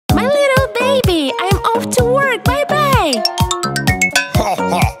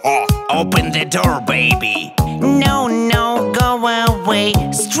door, baby. No, no, go away,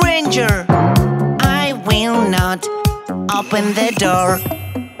 stranger. I will not open the door.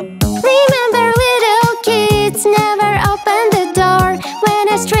 Remember, little kids, never open the door when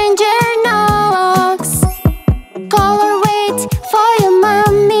a stranger knocks. Call or wait for your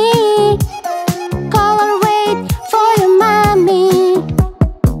mommy. Call or wait for your mommy.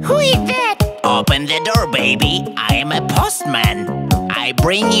 Who is that? Open the door, baby. I am a postman. I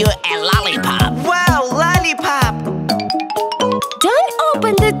bring you a lollipop. Wow, lollipop! Don't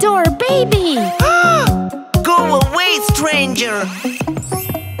open the door, baby. Go away, stranger.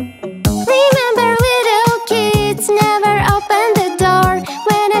 Remember, little kids, never open the door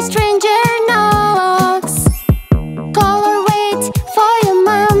when a stranger knocks. Call or wait for your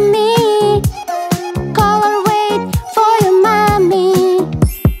mommy. Call or wait for your mommy.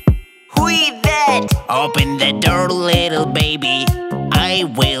 Who is that? Open the door, little baby. I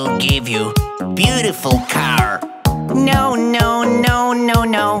will give you beautiful car. No, no, no, no,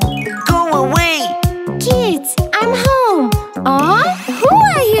 no. Go away. Kids, I'm home. Oh, who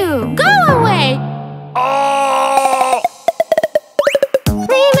are you? Go away. Oh!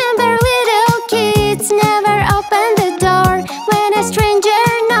 Remember, little kids, never open the door when a stranger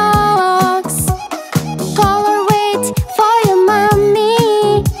knocks. Call or wait for your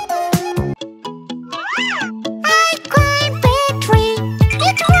mommy. I climbed a tree.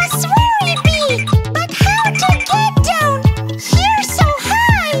 It was very big, but how to get down here so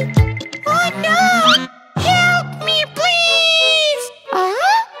high? Oh no! Help me, please!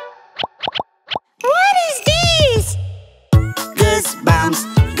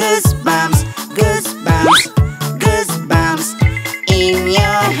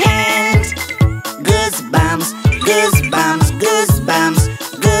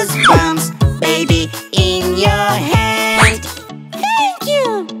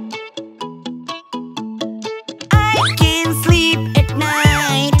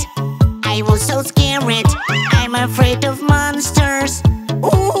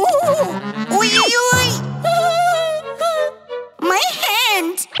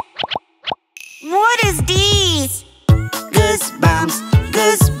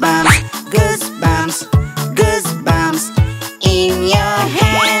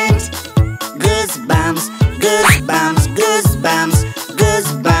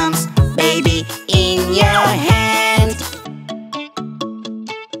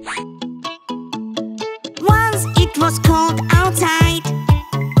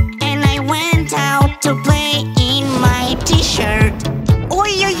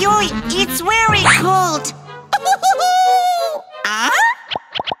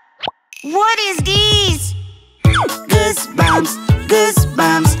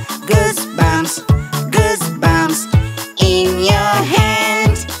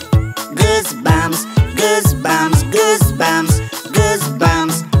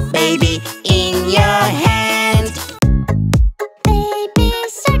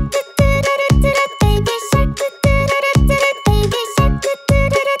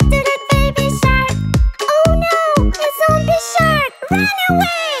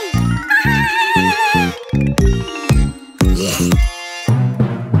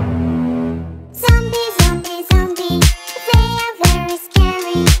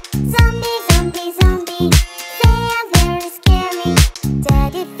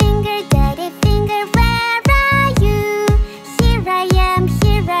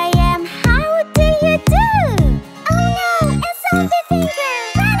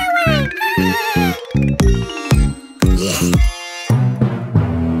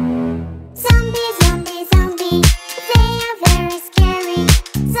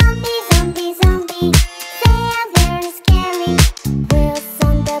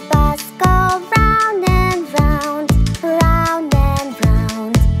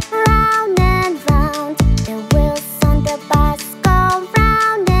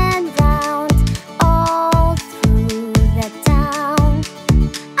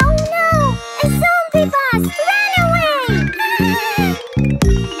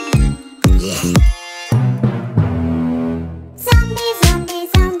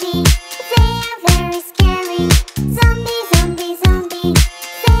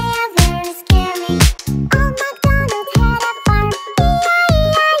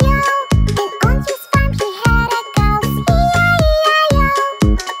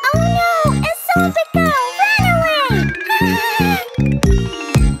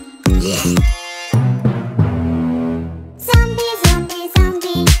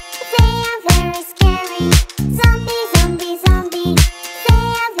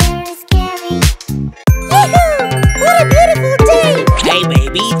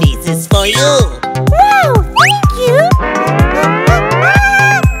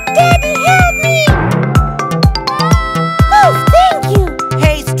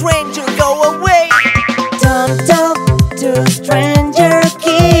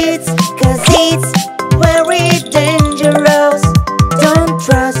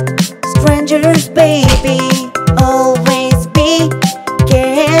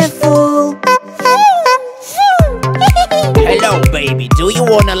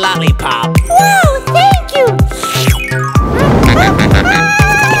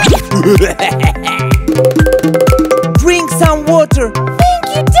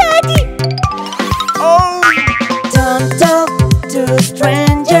 to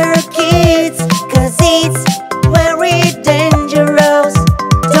stranger kids, 'cause it's very dangerous.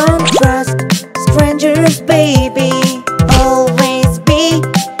 Don't trust strangers, baby. Always be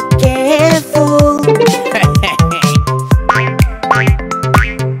careful.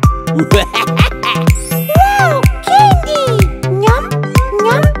 Wow, candy! Yum,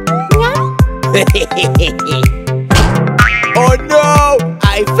 yum, yum. Oh no!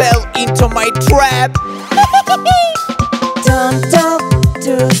 I fell into my trap! Don't talk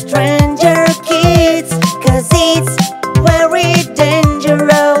to stranger kids, 'cause it's very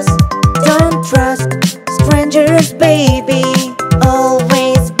dangerous. Don't trust strangers, baby.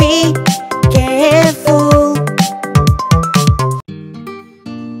 Always be careful.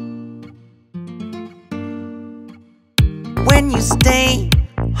 When you stay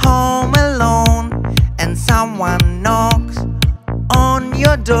home alone and someone knocks on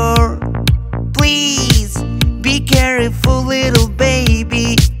your door, please be careful, little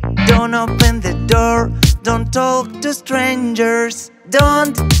baby. Don't open the door. Don't talk to strangers.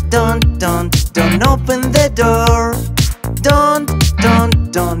 Don't open the door.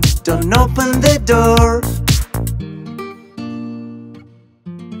 Don't open the door.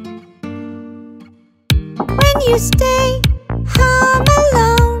 When you stay home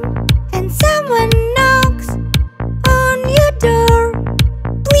alone and someone knocks on your door,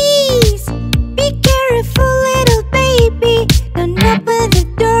 please be careful, little baby. Don't open the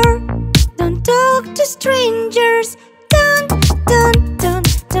door. Don't talk to strangers. Don't open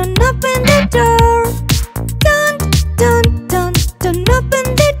the door. Don't open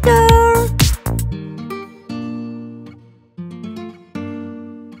the door.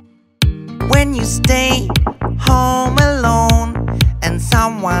 When you stay home alone and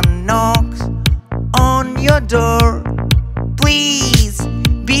someone knocks on your door, please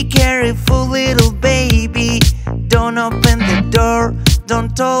be careful, little baby. Don't open the door.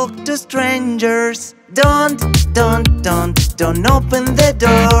 Don't talk to strangers. Don't open the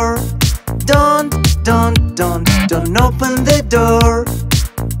door. Don't open the door.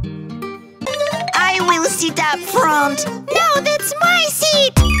 I will sit up front! No, that's my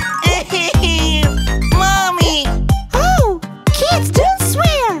seat. Mommy! Oh, kids, don't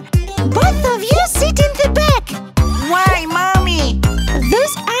swear. Both of you sit in the back. Why, Mommy?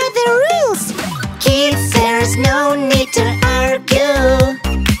 Those are the rules. Kids, there's no need to argue.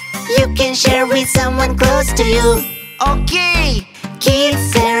 You can share with someone close to you. Okay! Kids,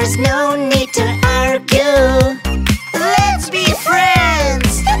 there's no need to argue. Let's be friends!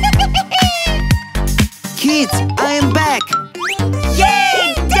 Kids, I am back!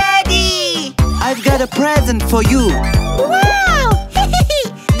 Yay, Daddy! I've got a present for you! Wow!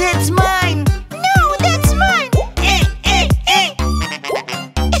 That's mine! No, that's mine!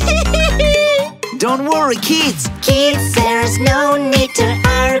 Don't worry, kids! Kids, there's no need to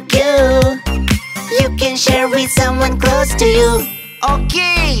argue. You can share with someone close to you.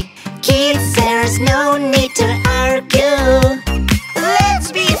 Okay! Kids, there's no need to argue.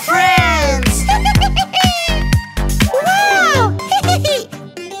 Let's be friends! Wow!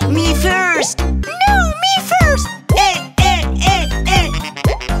 Me first! No, me first!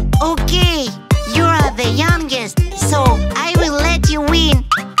 Okay, you are the youngest, so I will let you win.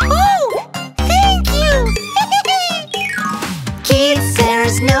 Oh, thank you! Kids,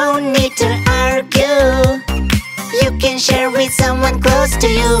 there's no need to argue. You can share with someone close to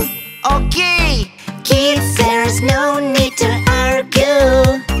you. Okay! Kids, there's no need to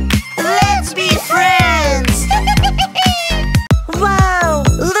argue. Let's be friends! Wow!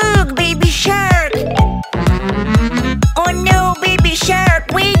 Look, baby shark! Oh no, baby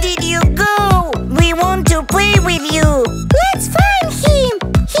shark, where did you go? We want to play with you! Let's find him!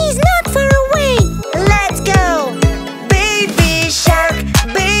 He's not far away! Let's go! Baby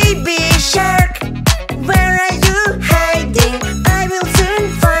shark, where are you hiding? I will soon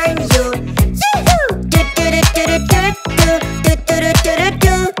find you! Yoo-hoo!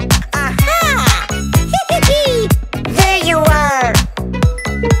 Aha! There you are!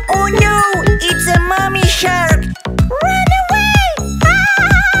 Oh no, it's a mommy shark! Run away!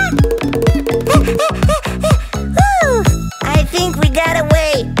 Ooh, I think we got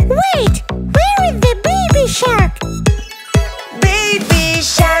away! wait! Where is the baby shark? Baby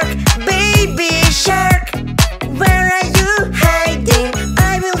shark, where are you hiding?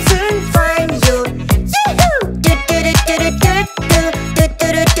 I will soon find you! Yoo-hoo!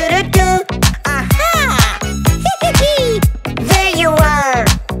 Aha! There you are!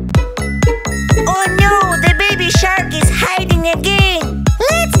 Oh no, the baby shark is hiding again!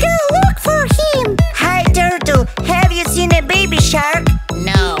 Let's go look for him! Hi Turtle, have you seen a baby shark?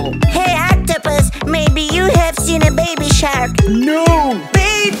 No. Hey baby shark. No!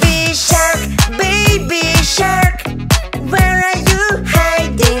 Baby shark, where are you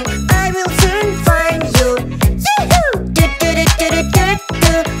hiding? I will soon find you. Yoo-hoo! Do do do do do do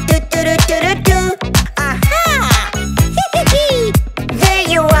do do do do do do. Aha! There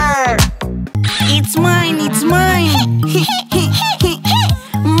you are. It's mine, it's mine!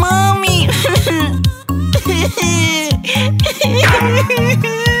 Mommy!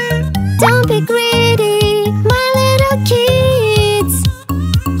 Don't be greedy, my little kids.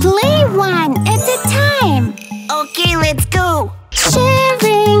 Play one at a time. Okay, let's go.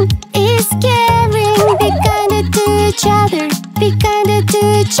 Sharing is caring. Be kinder to each other. Be kinder to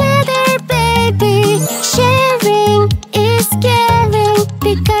each other, baby. Sharing is caring.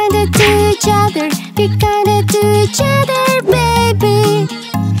 Be kinder to each other. Be kinder to each other, baby.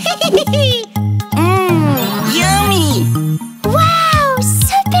 Yummy! Wow,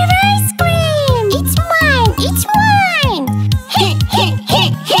 super ice cream! It's mine! It's mine!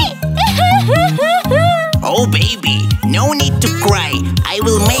 Oh, baby, no need to cry. I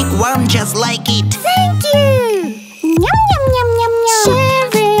will make one just like it. Thank you! Yum, yum, yum, yum, yum.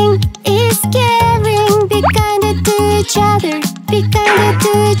 Sharing is caring. Be kinder to each other. Be kinder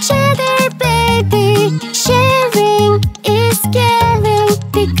to each other, baby. Sharing is caring.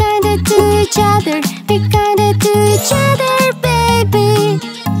 Be kinder to each other. Be kinder to each other, baby.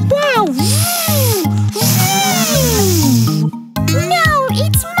 Wow! No,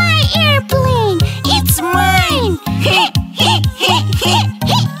 it's my airplane. It's mine.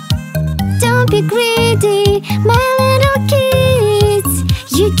 Don't be greedy, my little kids.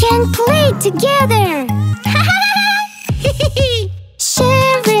 You can play together.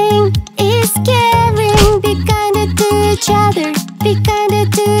 Sharing is caring. Be kinder to each other. Be kinder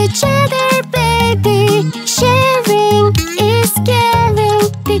to each other, baby. Sharing is caring.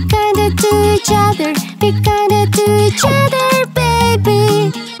 Be kinder to each other. Be kinder to each other,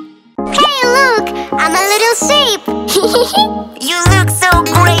 baby. Hey, look! I'm a little sheep. You look so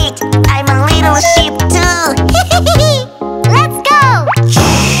great. I'm a little sheep too. Let's go!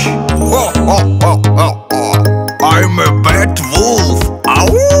 I'm a bad wolf. Ow!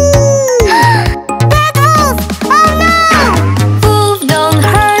 Bad wolf! Oh no! Wolf, don't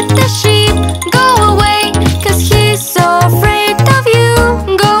hurt the sheep. Go away, 'cause he's so afraid of you.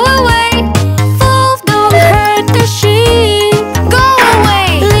 Go away. Wolf, don't hurt the sheep. Go away.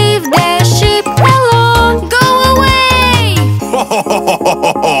 Leave the sheep alone. Go away.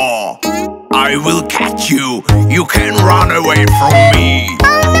 I will catch you. You can run away from me.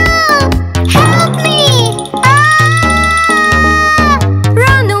 Oh no! Help me! Ah!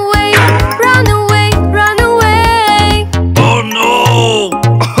 Run away, run away, run away. Oh no!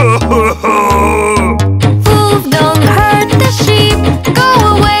 Wolf, don't hurt the sheep. Go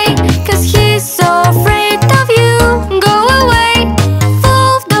away, 'cause he's so afraid of you. Go away.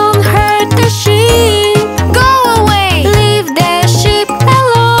 Wolf, don't hurt the sheep. Go away. Leave the sheep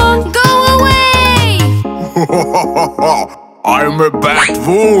alone. Go away. I'm a bad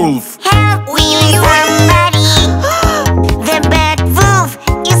wolf. Help me, somebody. The bad wolf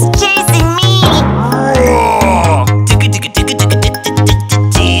is chasing me. Roar! Tick, tick, tick, tick, tick, tick, tick,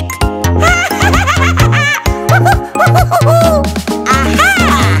 tick. Aha!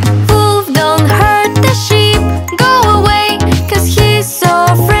 Wolf, don't hurt the sheep. Go away, 'cause he's so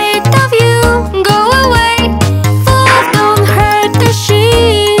afraid of you. Go away. Wolf, don't hurt the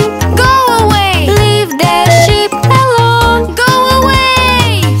sheep. Go away. Leave the sheep alone. Go away.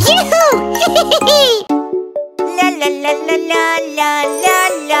 Yoo-hoo! La la la la la la la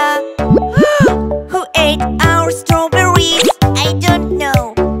la. Who ate our strawberries? I don't know.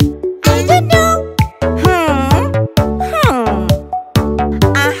 I don't know.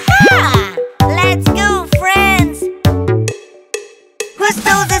 Aha! Let's go, friends. Who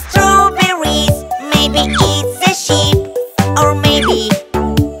stole the strawberries? Maybe it's a sheep, or maybe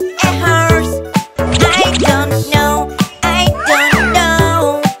a horse. I don't know. I don't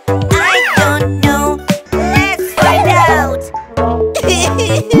know. I don't know. Let's find out.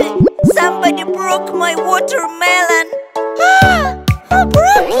 Somebody broke my watermelon. Who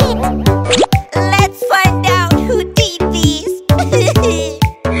broke it? Let's find out who did this.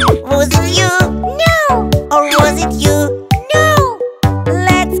 Was it you? No. Or was it you? No.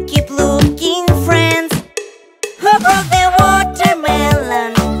 Let's keep looking, friends. Who broke the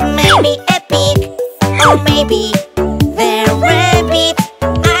watermelon? Maybe a pig, or maybe the rabbit.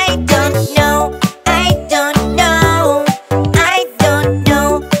 I don't know. I don't know. I don't know.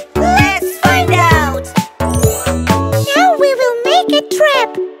 Let's find out. Now we will make a trap.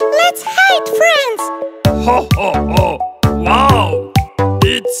 Let's hide, friends. Ho ho ho! Wow!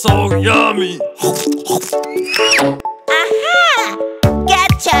 It's so yummy.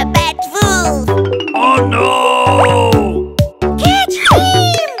 no!